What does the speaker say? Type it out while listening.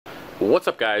What's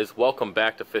up, guys? Welcome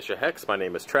back to FishOfHex. My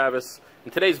name is Travis. In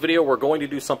today's video we're going to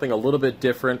do something a little bit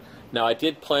different. Now, I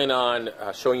did plan on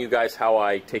showing you guys how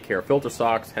I take care of filter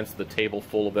socks, hence the table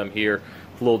full of them here.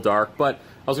 It's a little dark, but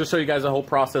I was going to show you guys the whole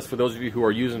process for those of you who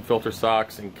are using filter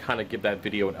socks and kind of give that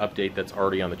video an update that's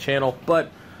already on the channel.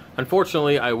 But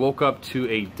unfortunately I woke up to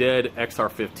a dead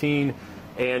XR15,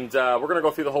 and we're going to go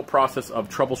through the whole process of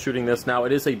troubleshooting this. Now,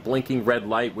 it is a blinking red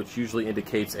light, which usually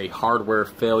indicates a hardware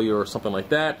failure or something like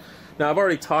that. Now, I've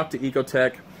already talked to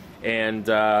Ecotech, and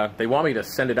they want me to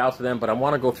send it out to them, but I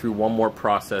want to go through one more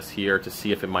process here to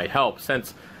see if it might help.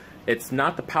 Since it's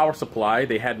not the power supply,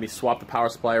 they had me swap the power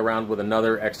supply around with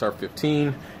another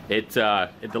XR15.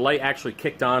 The light actually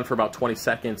kicked on for about 20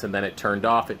 seconds, and then it turned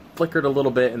off. It flickered a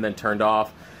little bit and then turned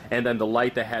off. And then the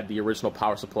light that had the original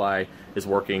power supply is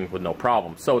working with no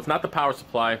problem. So it's not the power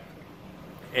supply.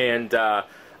 And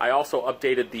I also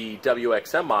updated the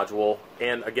WXM module,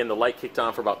 and again the light kicked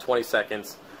on for about 20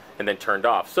 seconds and then turned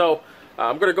off. So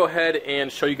I'm going to go ahead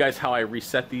and show you guys how I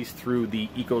reset these through the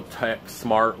Ecotech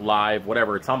Smart Live,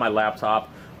 whatever. It's on my laptop.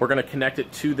 We're going to connect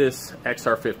it to this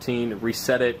XR15,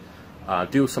 reset it,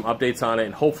 do some updates on it,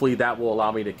 and hopefully that will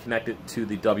allow me to connect it to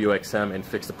the WXM and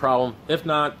fix the problem. If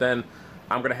not, then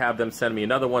I'm going to have them send me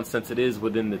another one, since it is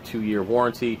within the 2-year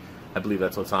warranty. I believe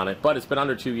that's what's on it, but it's been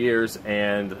under 2 years,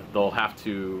 and they'll have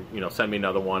to, send me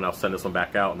another one. I'll send this one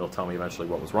back out, and they'll tell me eventually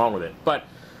what was wrong with it. But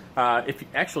if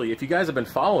you guys have been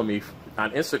following me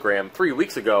on Instagram, 3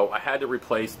 weeks ago, I had to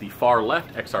replace the far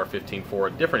left XR15 for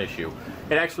a different issue.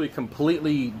 It actually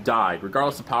completely died,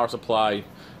 regardless of power supply,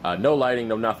 no lighting,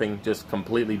 no nothing, just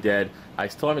completely dead. I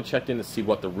still haven't checked in to see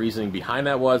what the reasoning behind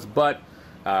that was, but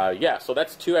yeah, so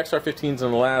that's 2 XR15s in the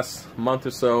last month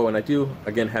or so, and I do,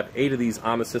 again, have 8 of these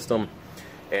on the system,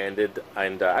 and I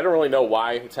don't really know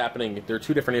why it's happening. There are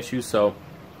 2 different issues, so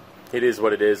it is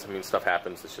what it is. I mean, stuff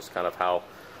happens. It's just kind of how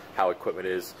equipment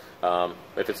is.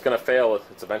 If it's going to fail,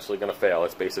 it's eventually going to fail.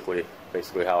 It's basically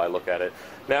how I look at it.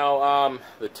 Now,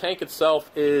 the tank itself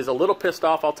is a little pissed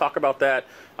off. I'll talk about that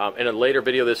in a later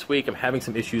video this week. I'm having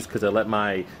some issues because I let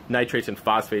my nitrates and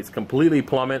phosphates completely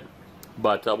plummet.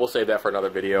 But we'll save that for another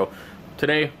video.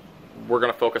 Today, we're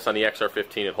going to focus on the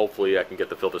XR15, and hopefully I can get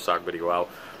the filter sock video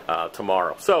out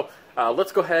tomorrow. So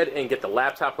let's go ahead and get the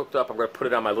laptop hooked up. I'm going to put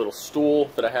it on my little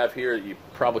stool that I have here. You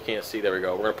probably can't see. There we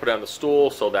go. We're going to put it on the stool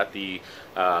so that the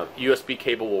USB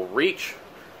cable will reach.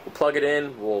 We'll plug it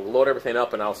in. We'll load everything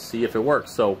up, and I'll see if it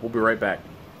works. So we'll be right back.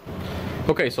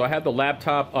 Okay, so I have the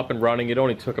laptop up and running. It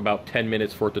only took about 10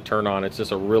 minutes for it to turn on. It's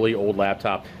just a really old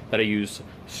laptop that I use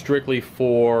strictly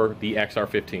for the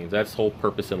XR15s. That's the whole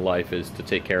purpose in life, is to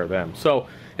take care of them. So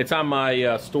it's on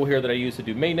my stool here that I use to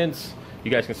do maintenance. You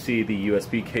guys can see the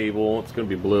USB cable, it's going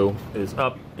to be blue, is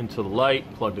up into the light,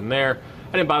 plugged in there.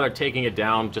 I didn't bother taking it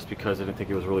down just because I didn't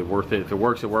think it was really worth it. If it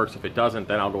works, it works. If it doesn't,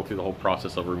 then I'll go through the whole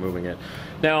process of removing it.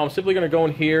 Now, I'm simply going to go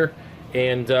in here,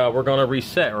 and we're going to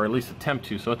reset, or at least attempt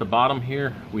to. So at the bottom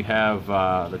here, we have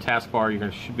the taskbar.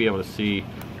 You should be able to see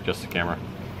just the camera.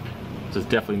 This is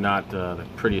definitely not the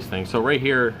prettiest thing. So right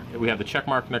here, we have the check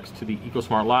mark next to the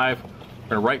EcoSmart Live. I'm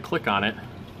going to right click on it.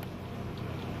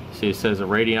 See, it says a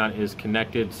Radion is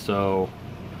connected. So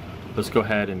let's go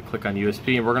ahead and click on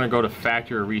USB, and we're going to go to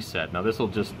factory reset. Now this will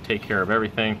just take care of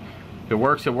everything. If it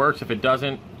works, it works. If it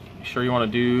doesn't, sure you want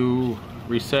to do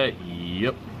reset?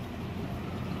 Yep.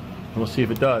 We'll see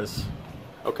if it does.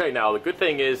 Okay, now the good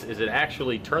thing is it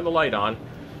actually turned the light on.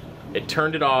 It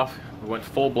turned it off. It went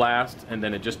full blast, and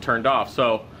then it just turned off.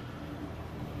 So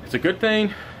it's a good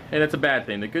thing, and it's a bad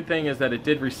thing. The good thing is that it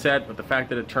did reset, but the fact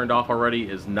that it turned off already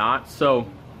is not. So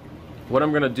what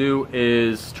I'm going to do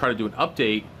is try to do an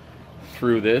update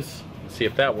through this and see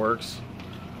if that works.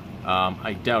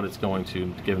 I doubt it's going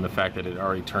to, given the fact that it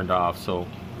already turned off. So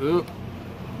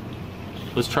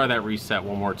let's try that reset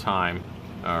one more time.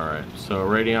 Alright, so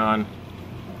Radion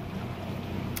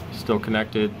still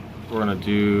connected. We're going to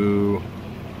do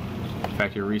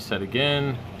factory reset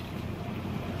again.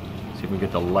 See if we can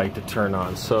get the light to turn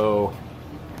on. So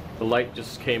the light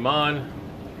just came on.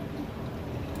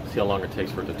 See how long it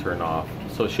takes for it to turn off.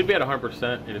 So it should be at 100%,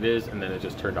 and it is, and then it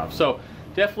just turned off. So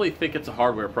definitely think it's a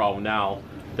hardware problem now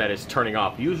that it's turning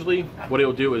off. Usually what it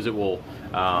will do is it will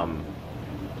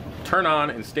turn on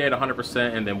and stay at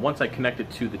 100%, and then once I connect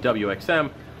it to the WXM,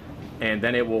 and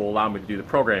then it will allow me to do the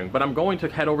programming. But I'm going to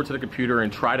head over to the computer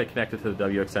and try to connect it to the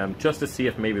WXM just to see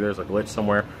if maybe there's a glitch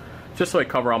somewhere, just so I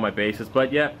cover all my bases.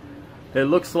 But yeah, it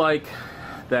looks like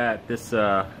that this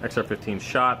XR15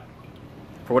 shot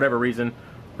for whatever reason.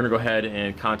 We're gonna go ahead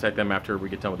and contact them after we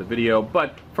get done with the video.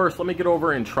 But first, let me get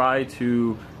over and try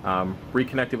to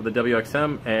reconnect it with the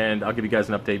WXM, and I'll give you guys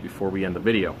an update before we end the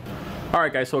video.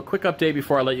 Alright guys, so a quick update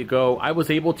before I let you go. I was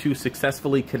able to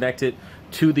successfully connect it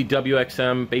to the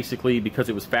WXM, basically because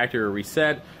it was factory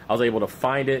reset. I was able to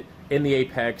find it in the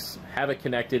apex, have it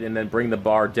connected, and then bring the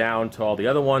bar down to all the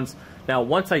other ones. Now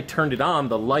once I turned it on,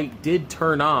 the light did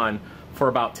turn on for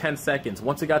about 10 seconds.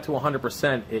 Once it got to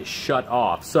 100%, it shut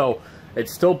off. So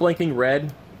it's still blinking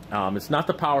red. It's not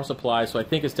the power supply, so I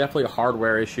think it's definitely a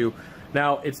hardware issue.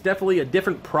 Now, it's definitely a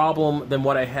different problem than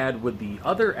what I had with the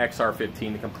other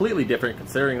XR15, completely different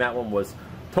considering that one was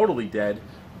totally dead,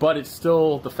 but it's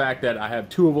still the fact that I have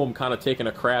two of them kind of taking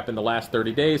a crap in the last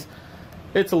 30 days.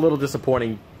 It's a little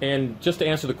disappointing. And just to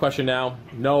answer the question now,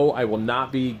 no, I will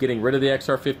not be getting rid of the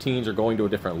XR15s or going to a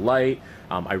different light.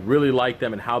 I really like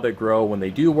them and how they grow. When they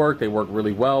do work, they work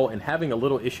really well, and having a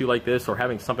little issue like this or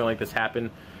having something like this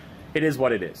happen, it is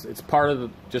what it is. It's part of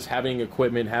just having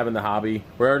equipment, having the hobby.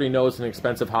 We already know it's an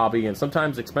expensive hobby, and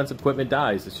sometimes expensive equipment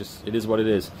dies. It's just, it is what it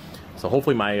is. So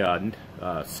hopefully my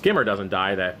skimmer doesn't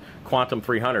die, that Quantum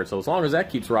 300. So as long as that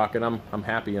keeps rocking, I'm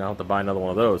happy, and I don't have to buy another one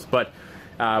of those. But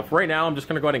for right now, I'm just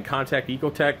going to go ahead and contact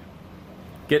Ecotech.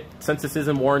 Since this is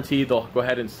in warranty, they'll go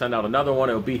ahead and send out another one.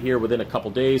 It'll be here within a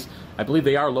couple days. I believe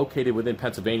they are located within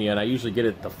Pennsylvania, and I usually get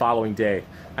it the following day.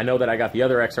 I know that I got the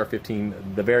other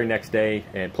XR15 the very next day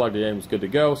and plugged it in. It was good to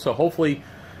go. So hopefully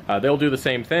they'll do the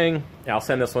same thing. I'll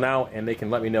send this one out, and they can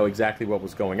let me know exactly what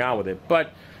was going on with it.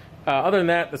 But other than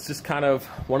that, that's just kind of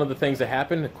one of the things that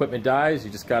happen. Equipment dies. You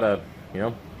just got to,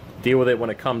 deal with it when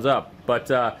it comes up.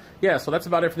 But yeah, so that's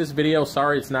about it for this video.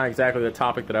 Sorry it's not exactly the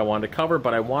topic that I wanted to cover,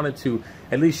 but I wanted to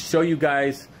at least show you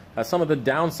guys some of the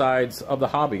downsides of the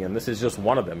hobby, and this is just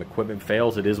one of them. Equipment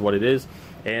fails, it is what it is,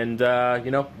 and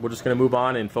we're just going to move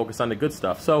on and focus on the good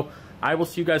stuff. So I will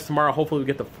see you guys tomorrow. Hopefully we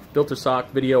get the filter sock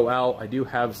video out. I do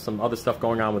have some other stuff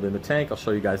going on within the tank. I'll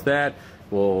show you guys that.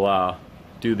 We'll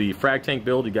do the frag tank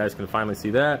build. You guys can finally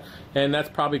see that, and that's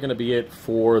probably going to be it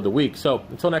for the week. So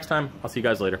until next time, I'll see you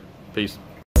guys later. Peace.